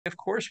of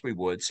course we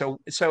would. So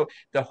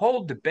the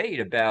whole debate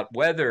about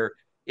whether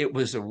it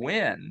was a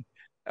win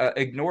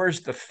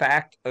ignores the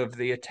fact of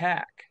the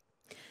attack.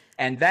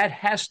 And that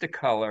has to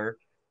color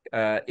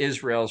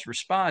Israel's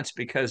response,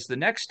 because the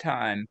next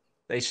time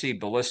they see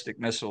ballistic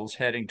missiles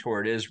heading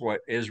toward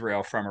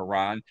Israel from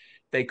Iran,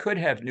 they could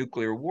have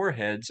nuclear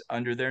warheads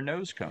under their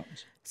nose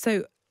cones.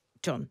 So,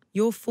 John,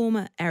 your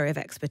former area of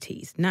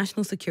expertise,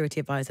 National Security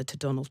Advisor to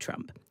Donald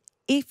Trump.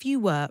 If you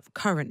were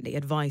currently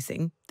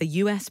advising the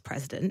US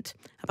president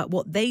about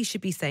what they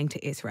should be saying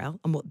to Israel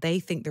and what they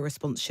think the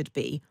response should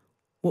be,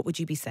 what would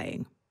you be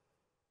saying?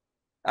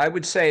 I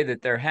would say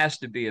that there has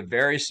to be a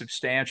very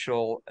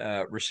substantial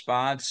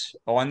response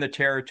on the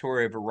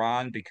territory of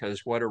Iran,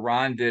 because what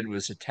Iran did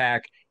was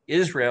attack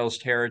Israel's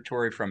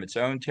territory from its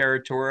own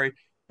territory.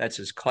 That's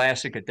as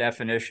classic a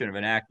definition of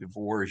an act of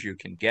war as you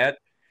can get.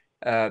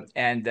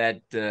 And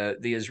that the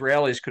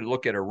Israelis could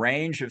look at a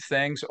range of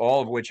things,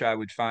 all of which I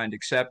would find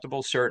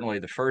acceptable. Certainly,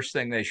 the first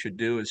thing they should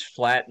do is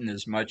flatten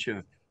as much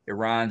of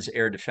Iran's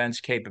air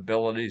defense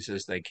capabilities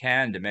as they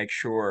can to make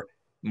sure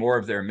more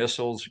of their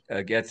missiles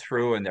get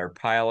through and their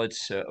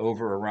pilots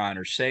over Iran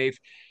are safe.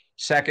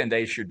 Second,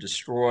 they should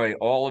destroy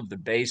all of the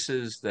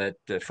bases that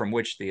from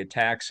which the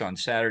attacks on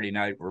Saturday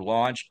night were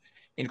launched,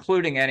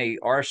 including any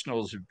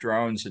arsenals of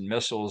drones and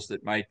missiles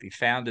that might be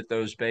found at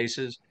those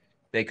bases.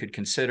 They could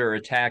consider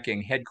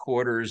attacking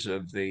headquarters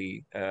of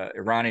the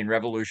Iranian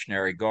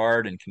Revolutionary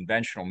Guard and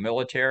conventional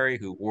military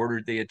who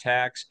ordered the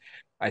attacks.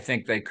 I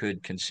think they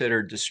could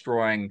consider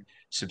destroying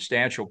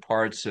substantial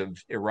parts of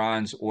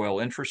Iran's oil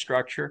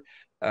infrastructure.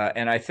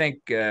 And I think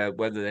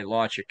whether they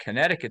launch a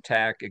kinetic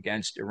attack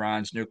against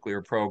Iran's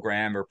nuclear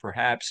program, or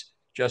perhaps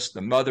just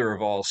the mother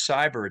of all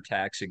cyber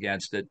attacks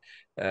against it,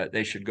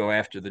 they should go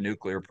after the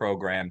nuclear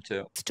program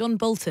too. John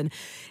Bolton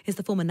is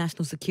the former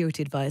National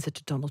Security Advisor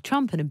to Donald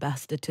Trump and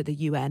ambassador to the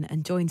UN,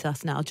 and joins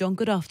us now. John,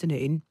 good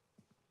afternoon.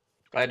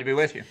 Glad to be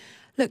with you.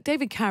 Look,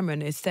 David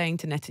Cameron is saying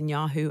to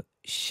Netanyahu,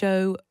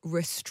 show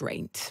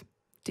restraint.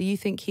 Do you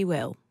think he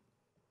will?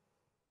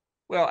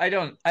 Well, I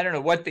don't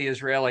know what the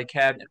Israeli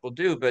cabinet will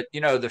do, but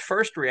the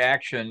first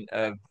reaction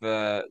of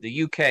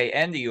the UK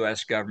and the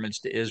US governments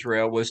to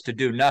Israel was to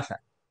do nothing.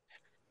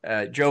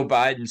 Joe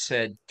Biden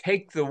said,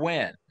 "Take the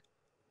win,"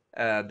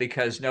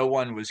 because no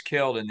one was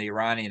killed in the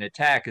Iranian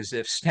attack, as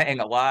if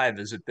staying alive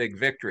is a big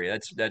victory.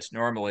 That's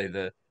normally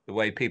the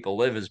way people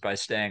live, is by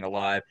staying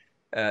alive.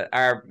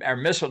 Our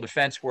missile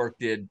defense work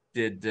did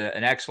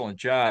an excellent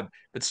job,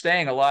 but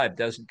staying alive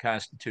doesn't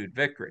constitute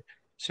victory.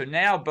 So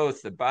now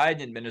both the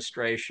Biden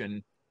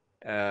administration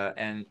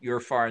and your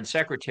foreign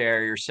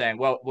secretary are saying,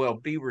 well,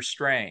 be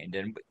restrained,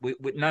 and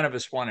none of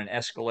us want an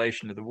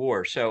escalation of the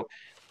war. So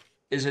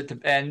is it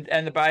and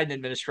the Biden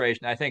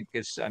administration, I think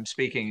I'm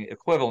speaking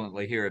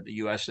equivalently here of the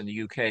U.S. and the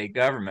U.K.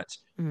 governments.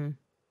 Mm-hmm.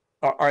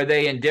 Are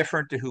they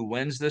indifferent to who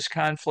wins this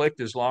conflict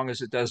as long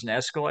as it doesn't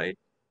escalate?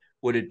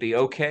 Would it be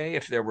okay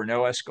if there were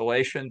no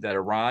escalation, that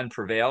Iran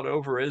prevailed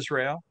over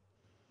Israel?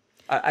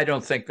 I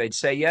don't think they'd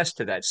say yes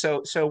to that.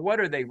 So what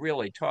are they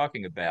really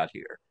talking about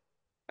here?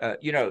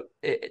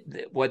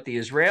 What the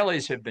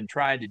Israelis have been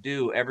trying to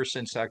do ever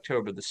since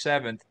October the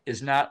 7th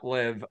is not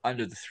live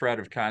under the threat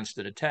of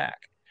constant attack.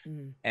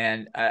 Mm.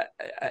 And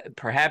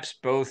perhaps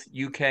both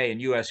UK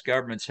and US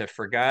governments have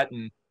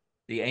forgotten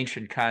the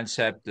ancient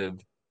concept of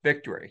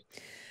victory.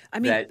 I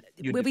mean,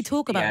 when we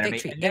talk about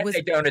victory,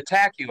 they don't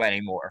attack you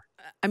anymore.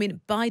 I mean,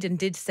 Biden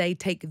did say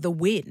take the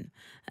win.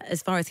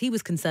 As far as he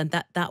was concerned,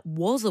 that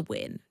was a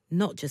win,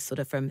 not just sort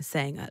of from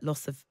saying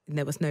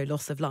there was no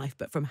loss of life,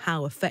 but from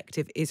how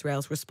effective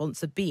Israel's response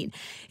had been.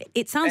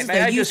 It sounds as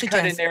though you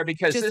suggest... cut in there,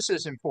 because this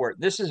is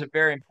important. This is a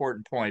very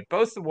important point.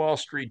 Both the Wall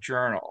Street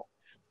Journal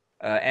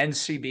and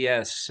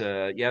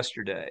CBS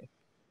yesterday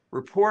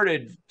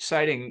reported,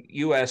 citing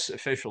U.S.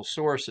 official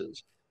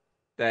sources,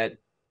 that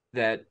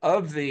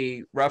of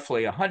the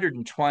roughly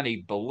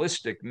 120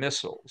 ballistic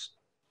missiles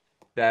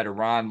that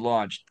Iran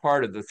launched,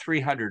 part of the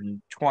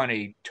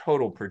 320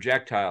 total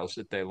projectiles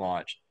that they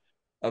launched,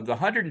 of the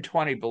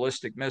 120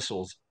 ballistic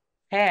missiles,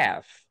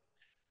 half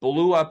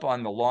blew up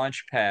on the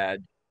launch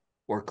pad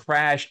or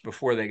crashed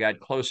before they got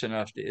close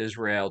enough to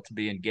Israel to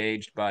be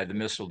engaged by the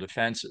missile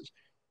defenses.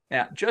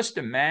 Now, just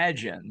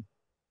imagine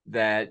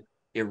that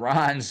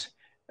Iran's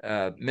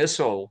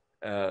missile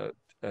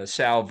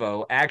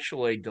salvo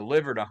actually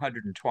delivered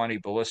 120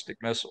 ballistic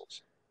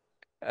missiles.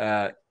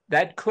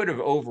 That could have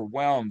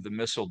overwhelmed the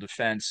missile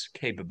defense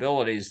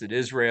capabilities that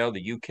Israel,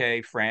 the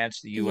UK,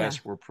 France, the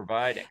US were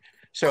providing.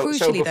 So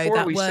before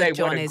we say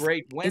what a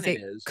great win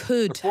it is,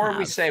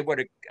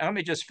 let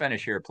me just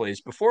finish here, please.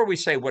 Before we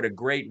say what a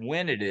great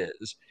win it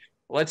is,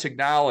 let's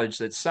acknowledge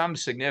that some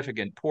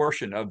significant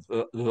portion of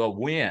the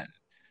win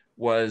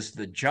was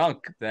the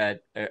junk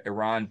that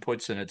Iran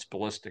puts in its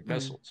ballistic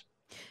missiles.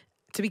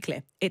 To be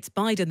clear, it's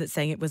Biden that's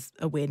saying it was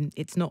a win.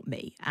 It's not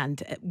me.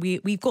 And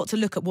we've got to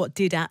look at what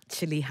did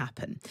actually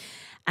happen.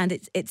 And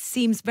it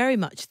seems very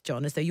much,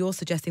 John, as though you're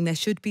suggesting there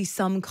should be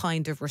some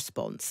kind of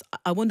response.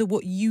 I wonder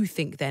what you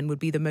think then would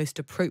be the most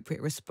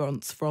appropriate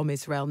response from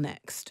Israel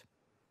next.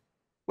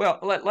 Well,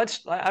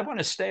 I want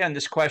to stay on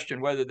this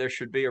question whether there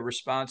should be a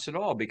response at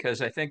all, because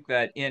I think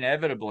that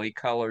inevitably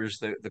colors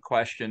the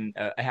question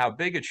how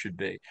big it should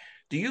be.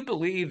 Do you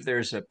believe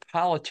there's a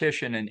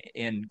politician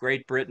in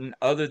Great Britain,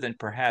 other than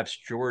perhaps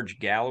George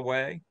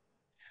Galloway,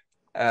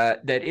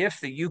 that if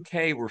the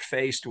UK were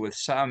faced with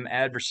some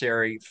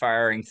adversary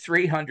firing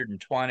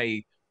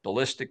 320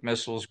 ballistic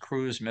missiles,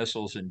 cruise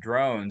missiles, and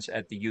drones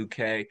at the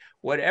UK,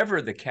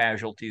 whatever the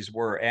casualties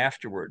were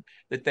afterward,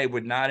 that they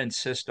would not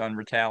insist on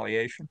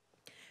retaliation?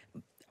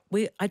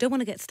 I don't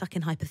want to get stuck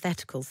in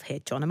hypotheticals here,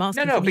 John. I'm No,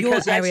 asking no, from your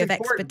because that's area of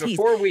important. expertise.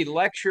 Before we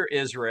lecture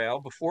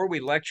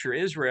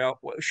Israel,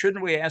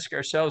 shouldn't we ask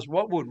ourselves,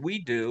 what would we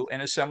do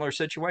in a similar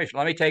situation?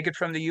 Let me take it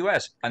from the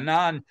U.S., a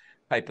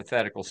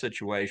non-hypothetical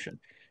situation.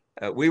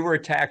 We were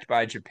attacked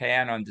by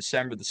Japan on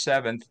December the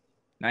 7th,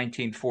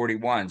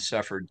 1941,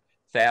 suffered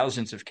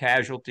thousands of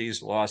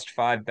casualties, lost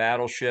 5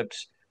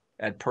 battleships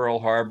at Pearl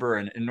Harbor,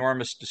 and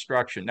enormous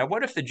destruction. Now,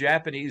 what if the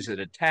Japanese had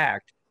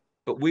attacked,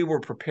 but we were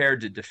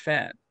prepared to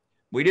defend?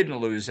 We didn't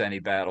lose any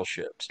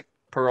battleships.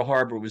 Pearl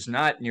Harbor was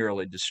not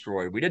nearly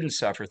destroyed. We didn't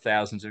suffer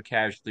thousands of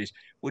casualties.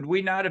 Would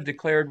we not have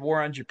declared war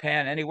on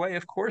Japan anyway?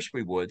 Of course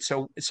we would.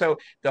 So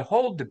the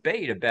whole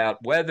debate about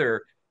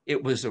whether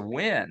it was a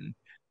win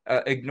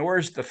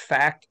ignores the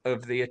fact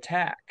of the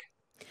attack.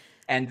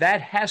 And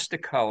that has to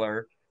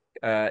color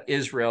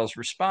Israel's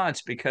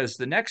response, because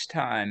the next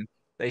time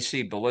they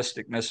see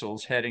ballistic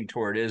missiles heading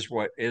toward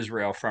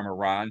Israel from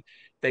Iran,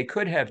 they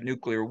could have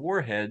nuclear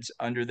warheads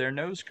under their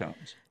nose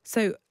cones.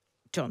 So,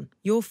 John,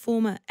 your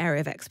former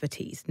area of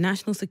expertise,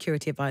 National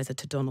Security Advisor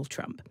to Donald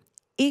Trump.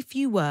 If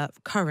you were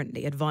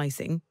currently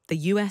advising the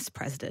US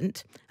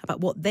president about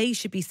what they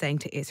should be saying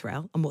to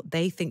Israel and what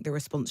they think the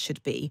response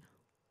should be,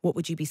 what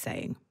would you be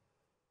saying?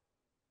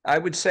 I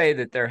would say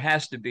that there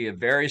has to be a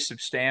very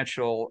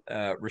substantial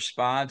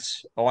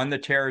response on the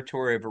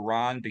territory of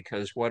Iran,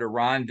 because what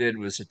Iran did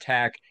was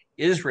attack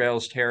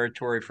Israel's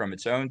territory from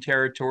its own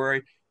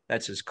territory.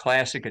 That's as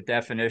classic a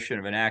definition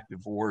of an act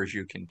of war as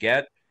you can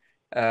get.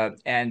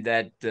 And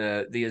that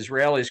the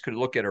Israelis could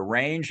look at a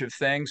range of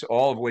things,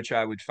 all of which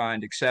I would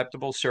find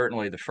acceptable.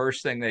 Certainly, the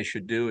first thing they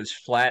should do is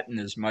flatten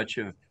as much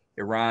of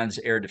Iran's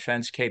air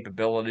defense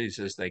capabilities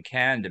as they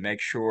can to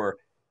make sure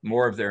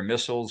more of their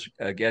missiles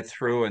get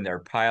through and their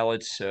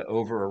pilots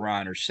over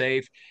Iran are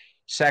safe.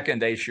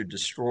 Second, they should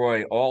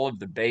destroy all of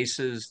the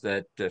bases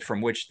that from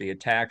which the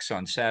attacks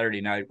on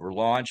Saturday night were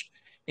launched,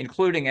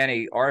 including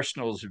any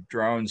arsenals of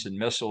drones and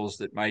missiles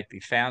that might be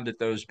found at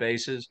those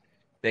bases.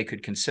 They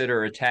could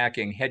consider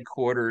attacking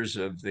headquarters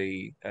of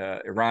the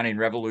Iranian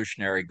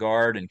Revolutionary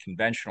Guard and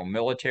conventional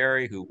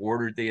military who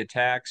ordered the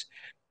attacks.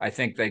 I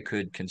think they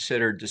could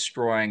consider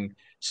destroying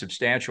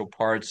substantial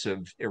parts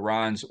of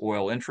Iran's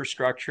oil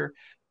infrastructure.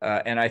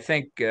 And I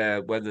think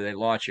whether they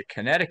launch a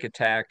kinetic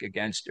attack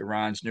against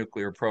Iran's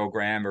nuclear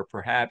program, or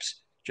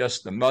perhaps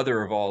just the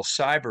mother of all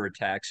cyber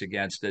attacks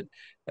against it,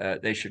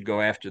 they should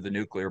go after the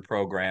nuclear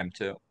program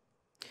too.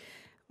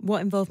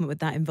 What involvement would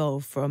that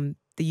involve from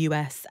the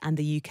US and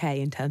the UK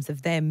in terms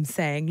of them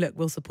saying, look,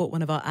 we'll support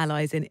one of our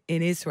allies in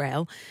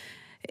Israel?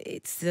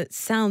 It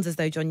sounds as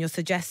though, John, you're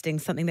suggesting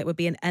something that would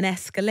be an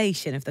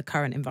escalation of the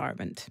current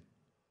environment.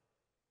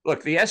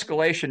 Look, the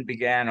escalation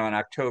began on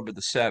October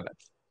the 7th.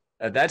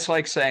 That's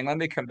like saying, let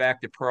me come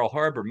back to Pearl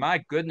Harbor.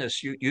 My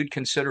goodness, you'd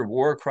consider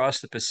war across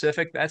the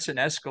Pacific? That's an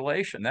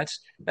escalation.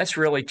 That's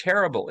really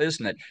terrible,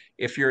 isn't it?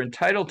 If you're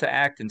entitled to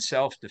act in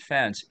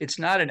self-defense, it's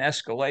not an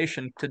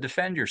escalation to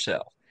defend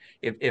yourself.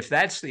 If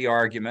that's the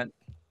argument,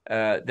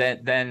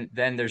 then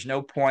there's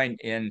no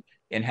point in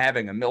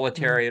having a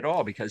military at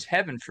all, because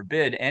heaven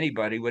forbid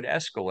anybody would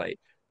escalate.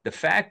 The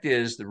fact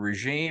is, the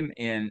regime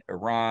in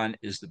Iran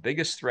is the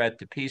biggest threat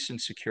to peace and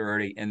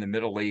security in the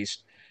Middle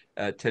East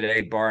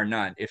today, bar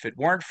none. If it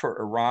weren't for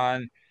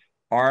Iran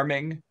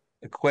arming,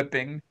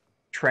 equipping,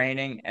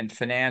 training, and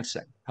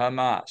financing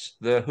Hamas,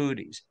 the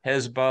Houthis,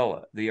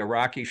 Hezbollah, the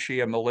Iraqi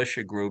Shia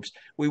militia groups,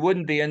 we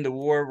wouldn't be in the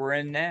war we're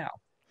in now.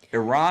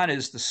 Iran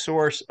is the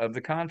source of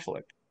the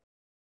conflict.